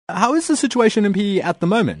How is the situation in PE at the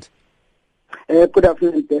moment? Good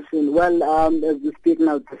afternoon, Dhashen. Well, as we speak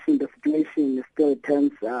now, Dhashen, the situation is still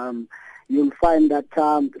tense. You'll find that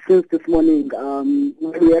since this morning, when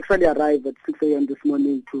we actually arrived at 6 a.m. this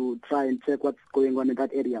morning to try and check what's going on in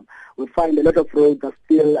that area, we find a lot of roads are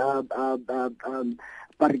still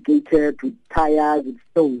barricaded with tires, with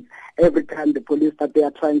stones. Every time the police that they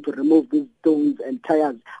are trying to remove these stones and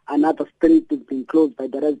tires, another street is being closed by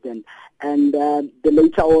the residents. And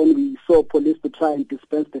later on, we saw police to try and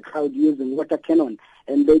disperse the crowd using water cannon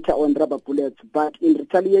and later on rubber bullets. But in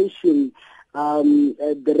retaliation,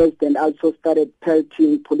 the resident also started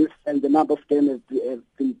pelting police, and the number of them has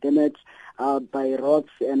been damaged by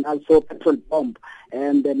rocks and also petrol bomb.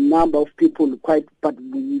 And the number of people but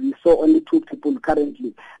we saw only 2 people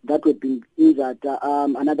currently that were being injured.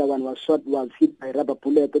 Another one was hit by rubber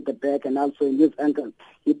bullet at the back and also in his ankle.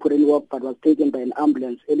 He couldn't walk but was taken by an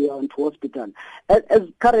ambulance earlier on to hospital. As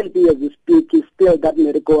currently as we speak, it's still that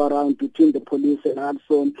merry-go-around between the police and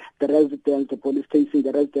also the residents, the police chasing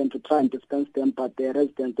the residents to try and dispense them, but the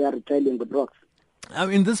residents, they are retaliating with rocks. I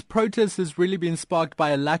mean, this protest has really been sparked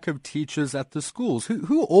by a lack of teachers at the schools.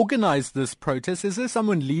 Who organized this protest? Is there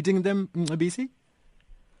someone leading them, Mcebisi?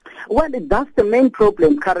 Well, that's the main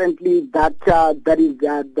problem currently that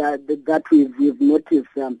we've noticed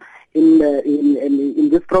in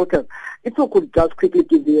this protest. If I could just quickly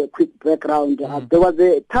give you a quick background, there was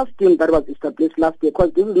a task team that was established last year,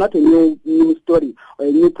 because this is not a new story or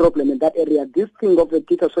a new problem in that area. This thing of the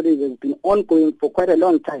teacher shortage has been ongoing for quite a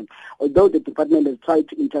long time, although the department has tried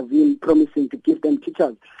to intervene, promising to give them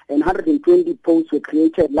teachers. And 120 posts were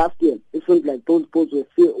created last year. It seems like those posts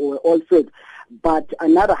were all filled. But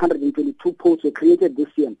another 122 posts were created this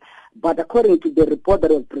year. But according to the report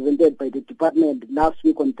that was presented by the department last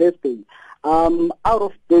week on Thursday, out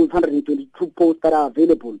of those 122 posts that are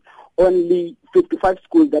available, only 55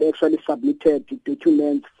 schools that actually submitted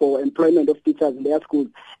documents for employment of teachers in their schools,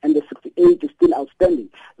 and the 68 is still outstanding.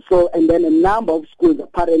 So, and then a number of schools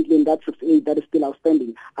apparently in that 68 that is still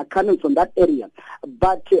outstanding are coming from that area.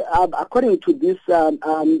 But according to this,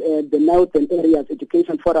 the Northern Areas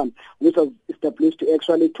Education Forum, which was established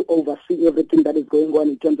to oversee everything that is going on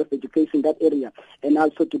in terms of education in that area, and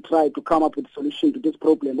also to try to come up with a solution to this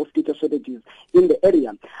problem of teacher shortages in the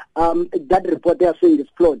area. That report they are saying is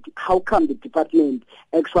flawed. How come the department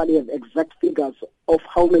actually has exact figures of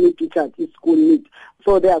how many teachers each school needs?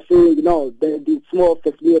 So they are saying, it's more of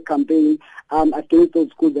a smear campaign against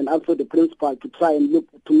those schools and also the principal to try and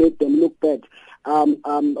make them look bad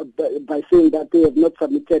by saying that they have not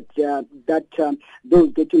submitted those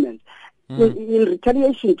documents. In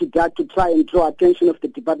retaliation to that, to try and draw attention of the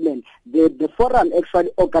department, the forum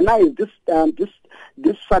actually organized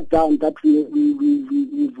this shutdown that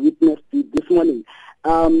we've witnessed this morning.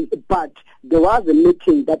 But there was a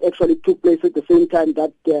meeting that actually took place at the same time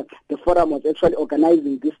that the forum was actually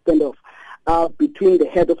organizing this standoff between the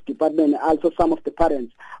head of department and also some of the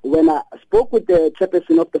parents. When I spoke with the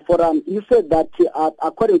chairperson of the forum, he said that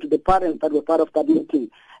according to the parents that were part of that meeting,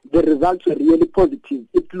 the results were really positive.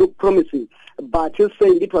 It looked promising, but he's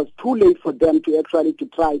saying it was too late for them to actually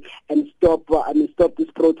try and stop this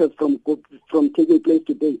protest from taking place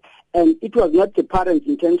today. And it was not the parents'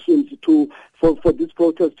 intentions for this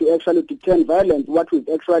protest to actually turn violent, what we've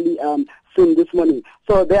actually seen this morning.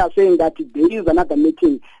 So they are saying that there is another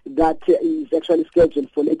meeting that is actually scheduled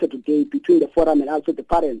for later today between the forum and also the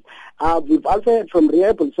parents. We've also heard from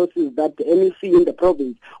reliable sources that the MEC in the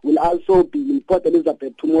province will also be in Port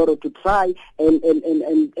Elizabeth tomorrow to try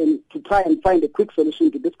and find a quick solution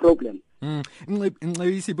to this problem.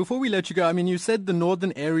 Before we let you go, I mean, you said the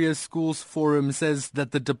Northern Area Schools Forum says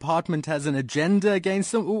that the department has an agenda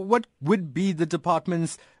against them. What would be the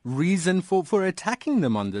department's reason for attacking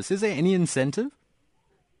them on this? Is there any incentive?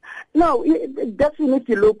 No, definitely if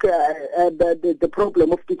you look at the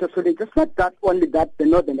problem of teacher shortage, it's not that only that the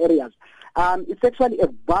northern areas. It's actually a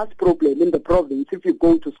vast problem in the province. If you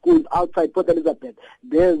go to schools outside Port Elizabeth,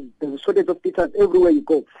 there's a shortage of teachers everywhere you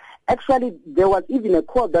go. Actually, there was even a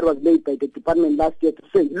call that was made by the department last year to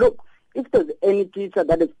say, look, if there's any teacher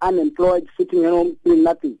that is unemployed, sitting at home doing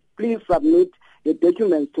nothing, please submit the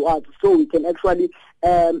documents to us so we can actually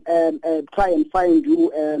try and find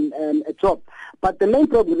you a job. But the main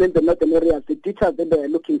problem in the northern areas, the teachers that they are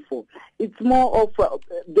looking for, it's more of,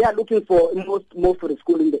 they are looking for most of the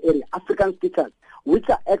school in the area, African teachers, which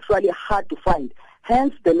are actually hard to find.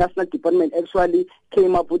 Hence, the National Department actually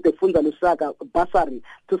came up with the Funda Lusaka bursary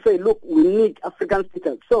to say, look, we need African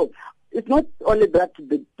teachers. So it's not only that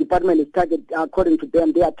the department is according to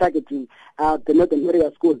them, they are targeting the northern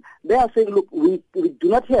area schools. They are saying, look, we do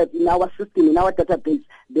not have in our system, in our database,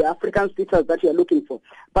 the African teachers that you are looking for.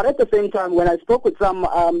 But at the same time, when I spoke with some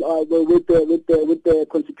with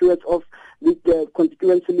the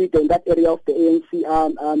constituency leader in that area of the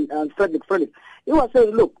ANC, Frederick, he was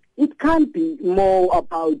saying, look, it can't be more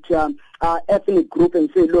about ethnic group and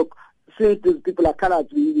say, look, since these people are colored,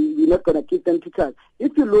 we're not going to give them teachers.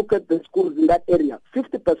 If you look at the schools in that area,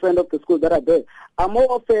 50% of the schools that are there are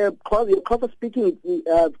more of a Xhosa-speaking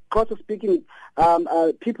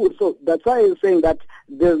people. So that's why I'm saying that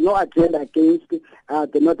there's no agenda against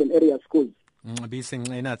the northern area schools. Mcebisi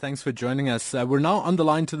Ngqina, thanks for joining us. We're now on the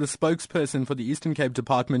line to the spokesperson for the Eastern Cape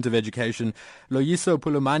Department of Education. Loyiso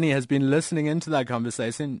Pulumani has been listening into that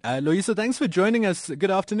conversation. Loyiso, thanks for joining us.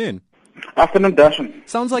 Good afternoon. Afternoon, Dhashen.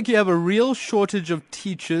 Sounds like you have a real shortage of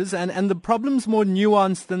teachers, and the problem's more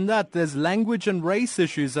nuanced than that. There's language and race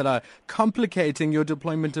issues that are complicating your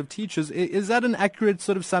deployment of teachers. Is that an accurate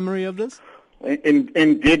sort of summary of this?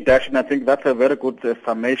 Indeed, Dhashen, I think that's a very good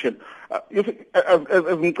summation. As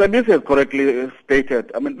Mcebisi has correctly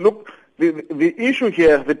stated, I mean, look, the issue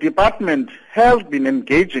here, the department has been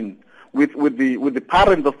engaging with the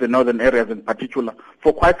parents of the northern areas in particular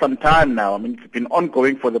for quite some time now. I mean, it's been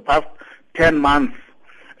ongoing for the past 10 months.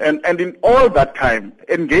 And in all that time,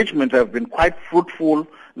 engagements have been quite fruitful.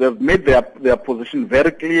 They've made their position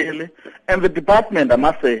very clearly. And the department, I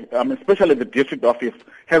must say, especially the district office,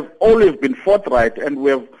 has always been forthright, and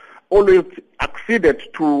we have always acceded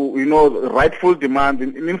to, rightful demands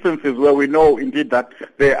in instances where we know indeed that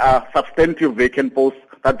there are substantive vacant posts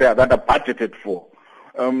that are budgeted for.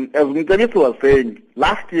 As Mcebisi was saying,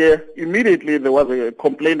 last year, immediately there was a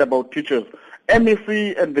complaint about teachers.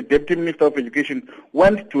 MEC and the Deputy Minister of Education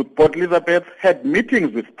went to Port Elizabeth, had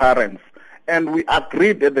meetings with parents, and we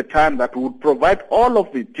agreed at the time that we would provide all of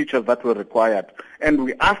the teachers that were required. And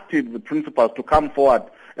we asked the principals to come forward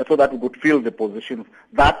so that we could fill the positions.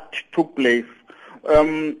 That took place.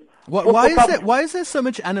 Why is there so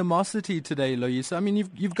much animosity today, Loyiso? I mean,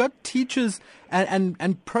 you've got teachers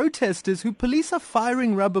and protesters who police are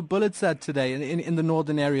firing rubber bullets at today in the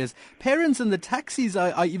northern areas. Parents in the taxis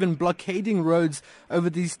are even blockading roads over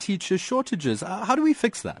these teacher shortages. How do we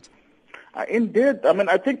fix that? Indeed,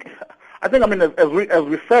 I think as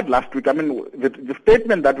we said last week, the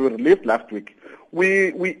statement that we released last week,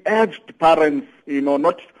 we urged parents,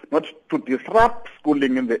 not to disrupt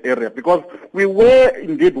schooling in the area, because we were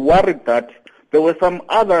indeed worried that there were some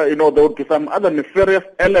other, there would be some other nefarious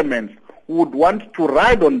elements who would want to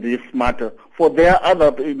ride on this matter for their other,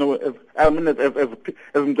 as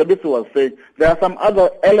Mcebisi was saying, there are some other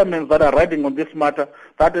elements that are riding on this matter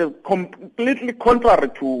that is completely contrary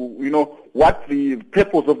to, what the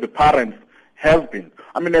purpose of the parents has been.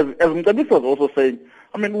 As Mcebisi was also saying,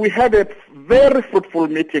 we had a very fruitful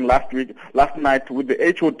meeting last night with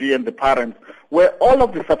the HOD and the parents, where all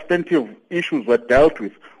of the substantive issues were dealt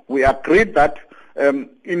with. We agreed that,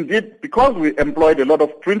 indeed, because we employed a lot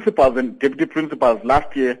of principals and deputy principals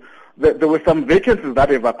last year, there were some vacancies that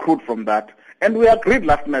have accrued from that. And we agreed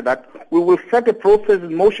last night that we will set a process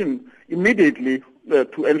in motion immediately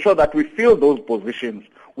to ensure that we fill those positions.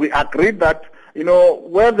 We agreed that,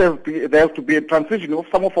 where there has to be a transition of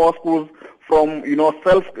some of our schools from,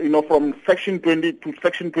 from Section 20 to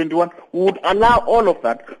Section 21, we would allow all of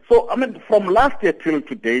that. So, from last year till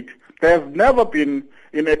to date, there has never been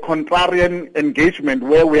in a contrarian engagement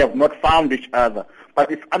where we have not found each other.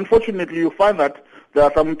 But unfortunately, you find that there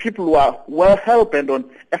are some people who are well hell-bent on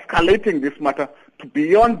escalating this matter to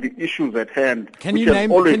beyond the issues at hand. Can you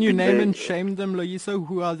name and shame them, Loyiso?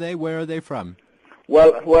 Who are they? Where are they from?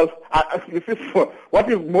 Well, this is what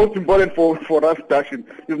is most important for us, Dhashen,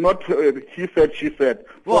 is not he said, she said.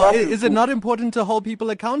 Well, is it not important to hold people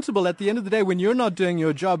accountable? At the end of the day, when you're not doing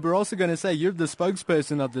your job, we're also going to say you're the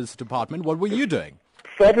spokesperson of this department. What were you doing?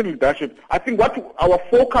 Certainly, Dhashen. I think what our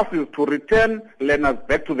focus is to return learners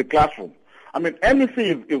back to the classroom.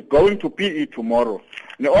 MEC is going to PE tomorrow.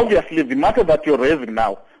 Obviously, the matter that you're raising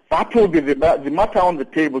now, that will be the matter on the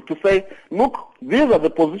table to say, look, these are the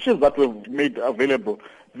positions that we've made available.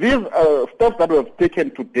 These are steps that we have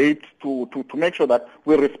taken to date to make sure that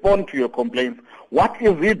we respond to your complaints. What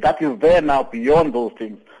is it that is there now beyond those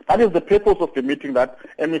things? That is the purpose of the meeting that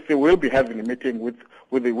MEC will be having a meeting with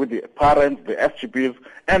the parents, the SGBs,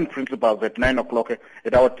 and principals at 9 o'clock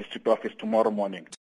at our district office tomorrow morning.